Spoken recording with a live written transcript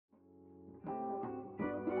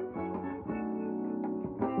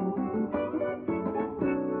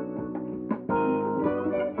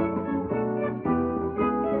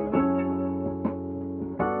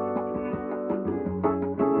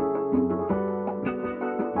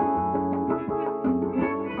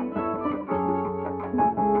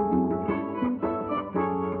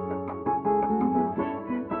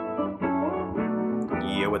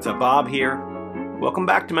what's up, Bob here. Welcome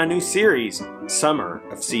back to my new series, Summer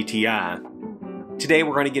of CTI. Today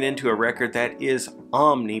we're going to get into a record that is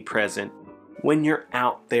omnipresent when you're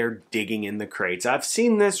out there digging in the crates. I've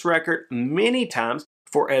seen this record many times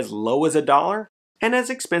for as low as $1 and as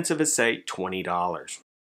expensive as, say, $20.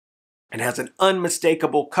 It has an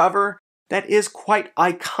unmistakable cover that is quite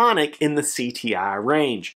iconic in the CTI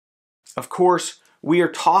range. Of course, we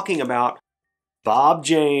are talking about Bob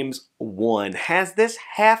James 1. Has this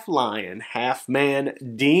half lion, half man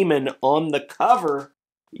demon on the cover.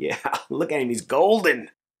 Yeah, look at him, he's golden.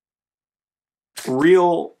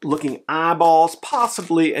 Real looking eyeballs,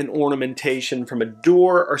 possibly an ornamentation from a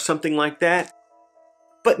door or something like that,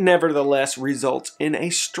 but nevertheless results in a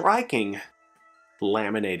striking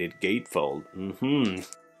laminated gatefold.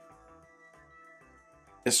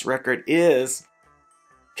 This record is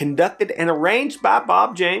conducted and arranged by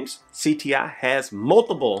Bob James. CTI has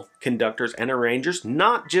multiple conductors and arrangers,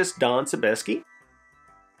 not just Don Sebesky.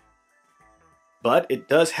 But it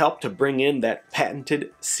does help to bring in that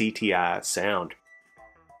patented CTI sound.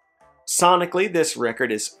 Sonically, this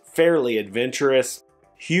record is fairly adventurous.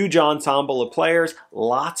 Huge ensemble of players,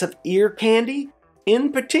 lots of ear candy.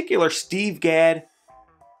 In particular, Steve Gadd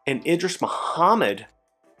and Idris Muhammad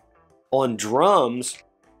on drums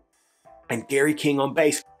and Gary King on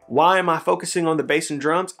bass. Why am I focusing on the bass and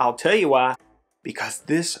drums? I'll tell you why. Because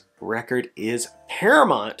this record is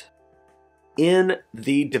paramount in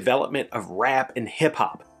the development of rap and hip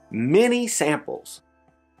hop. Many samples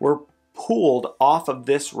were pulled off of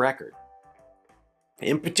this record.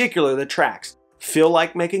 In particular, the tracks Feel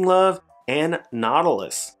Like Making Love and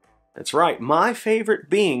Nautilus. That's right, my favorite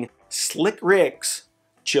being Slick Rick's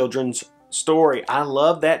Children's Story. I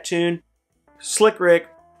love that tune. Slick Rick,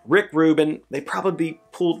 Rick Rubin, they probably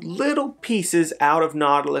pulled little pieces out of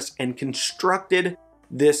Nautilus and constructed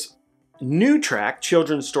this new track,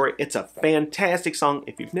 Children's Story. It's a fantastic song.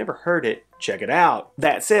 If you've never heard it, check it out.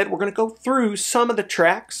 That said, we're going to go through some of the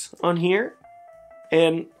tracks on here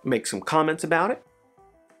and make some comments about it.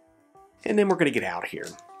 And then we're going to get out of here.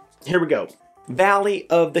 Here we go. Valley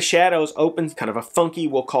of the Shadows opens kind of a funky,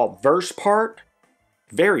 we'll call verse part.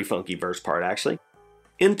 Very funky verse part, actually.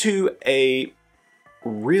 Into a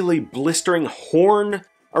really blistering horn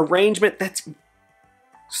arrangement that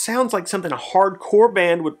sounds like something a hardcore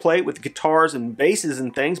band would play with guitars and basses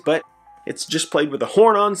and things, but it's just played with a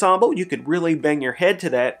horn ensemble. You could really bang your head to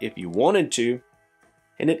that if you wanted to.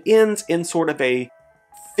 And it ends in sort of a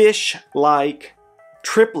fish-like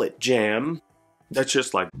triplet jam that's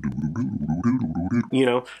just like, you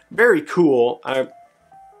know, very cool. I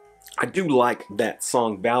do like that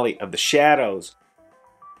song, Valley of the Shadows.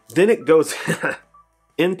 Then it goes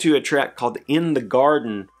into a track called In the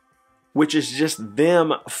Garden, which is just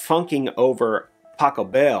them funking over Paco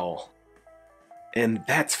Bell. And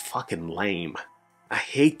that's fucking lame. I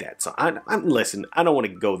hate that song. Listen, I don't want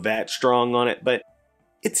to go that strong on it, but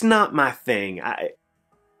it's not my thing.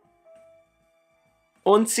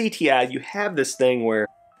 On CTI, you have this thing where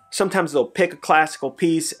sometimes they'll pick a classical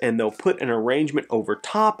piece and they'll put an arrangement over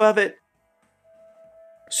top of it.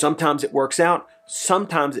 Sometimes it works out,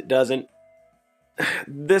 sometimes it doesn't.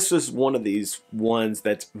 This is one of these ones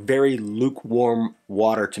that's very lukewarm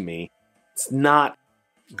water to me. It's not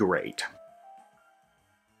great.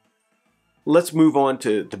 Let's move on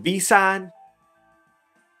to the B-side.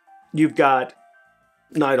 You've got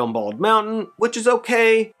Night on Bald Mountain, which is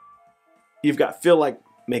okay. You've got Feel Like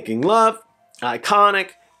Making Love,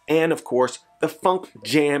 iconic, and of course, the Funk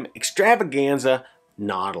Jam Extravaganza,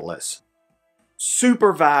 Nautilus.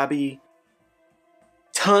 Super vibey.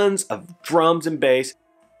 Tons of drums and bass.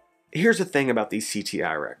 Here's the thing about these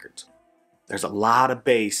CTI records. There's a lot of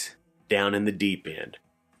bass down in the deep end.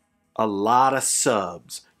 A lot of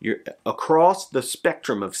subs. You're across the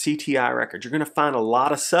spectrum of CTI records, you're going to find a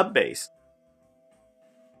lot of sub bass.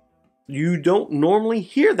 You don't normally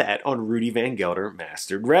hear that on Rudy Van Gelder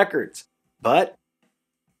mastered records. But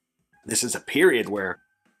this is a period where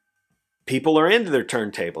people are into their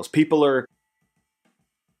turntables. People are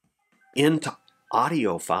into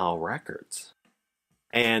audiophile records.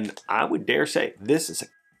 And I would dare say this is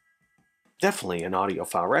definitely an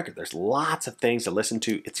audiophile record. There's lots of things to listen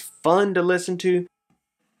to. It's fun to listen to.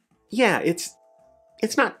 Yeah, it's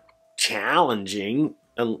not challenging.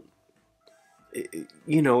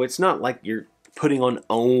 You know, it's not like you're putting on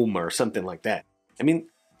Ohm or something like that. I mean,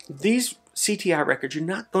 these CTI records, you're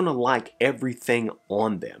not going to like everything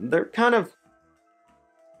on them. They're kind of,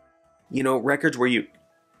 you know, records where you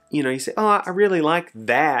say, oh, I really like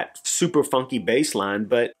that super funky bass line,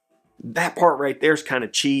 but that part right there is kind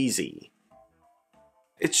of cheesy.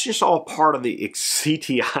 it's just all part of the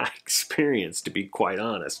CTI experience, to be quite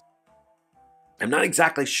honest. I'm not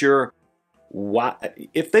exactly sure why.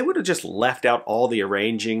 If they would have just left out all the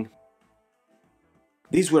arranging,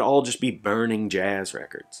 these would all just be burning jazz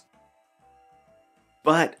records.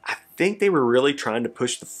 But I think they were really trying to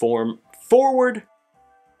push the form forward,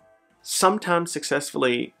 sometimes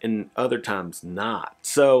successfully and other times not.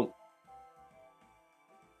 So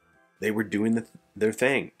they were doing their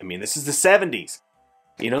thing. I mean, this is the 70s.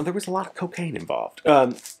 You know, there was a lot of cocaine involved.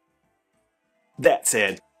 That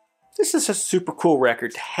said, this is a super cool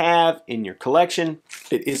record to have in your collection.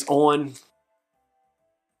 It is on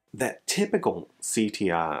that typical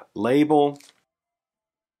CTI label.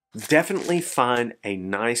 Definitely find a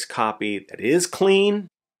nice copy that is clean.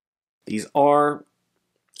 These are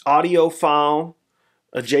audiophile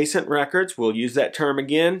adjacent records. We'll use that term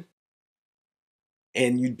again.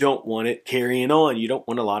 And you don't want it carrying on. You don't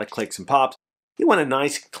want a lot of clicks and pops. You want a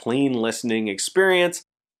nice, clean listening experience.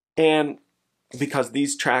 And because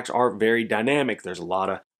these tracks are very dynamic, there's a lot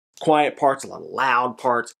of quiet parts, a lot of loud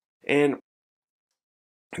parts, and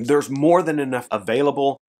there's more than enough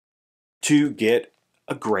available to get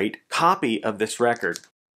a great copy of this record.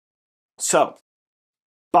 So,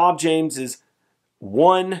 Bob James's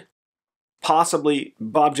 1, possibly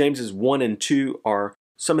Bob James's 1 and 2 are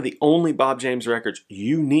some of the only Bob James records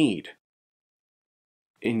you need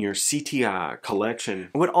in your CTI collection.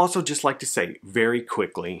 I would also just like to say very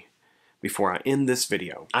quickly, before I end this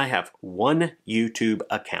video, I have one YouTube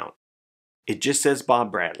account. It just says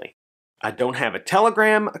Bob Bradley. I don't have a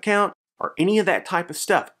Telegram account or any of that type of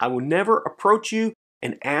stuff. I will never approach you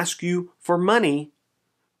and ask you for money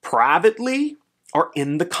privately or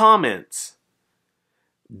in the comments.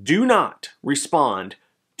 Do not respond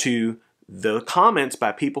to the comments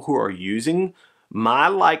by people who are using my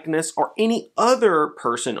likeness or any other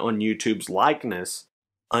person on YouTube's likeness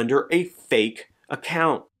under a fake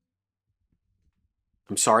account.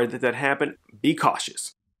 I'm sorry that that happened. Be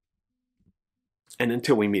cautious. And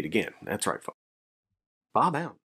until we meet again, that's right, folks. Bob out.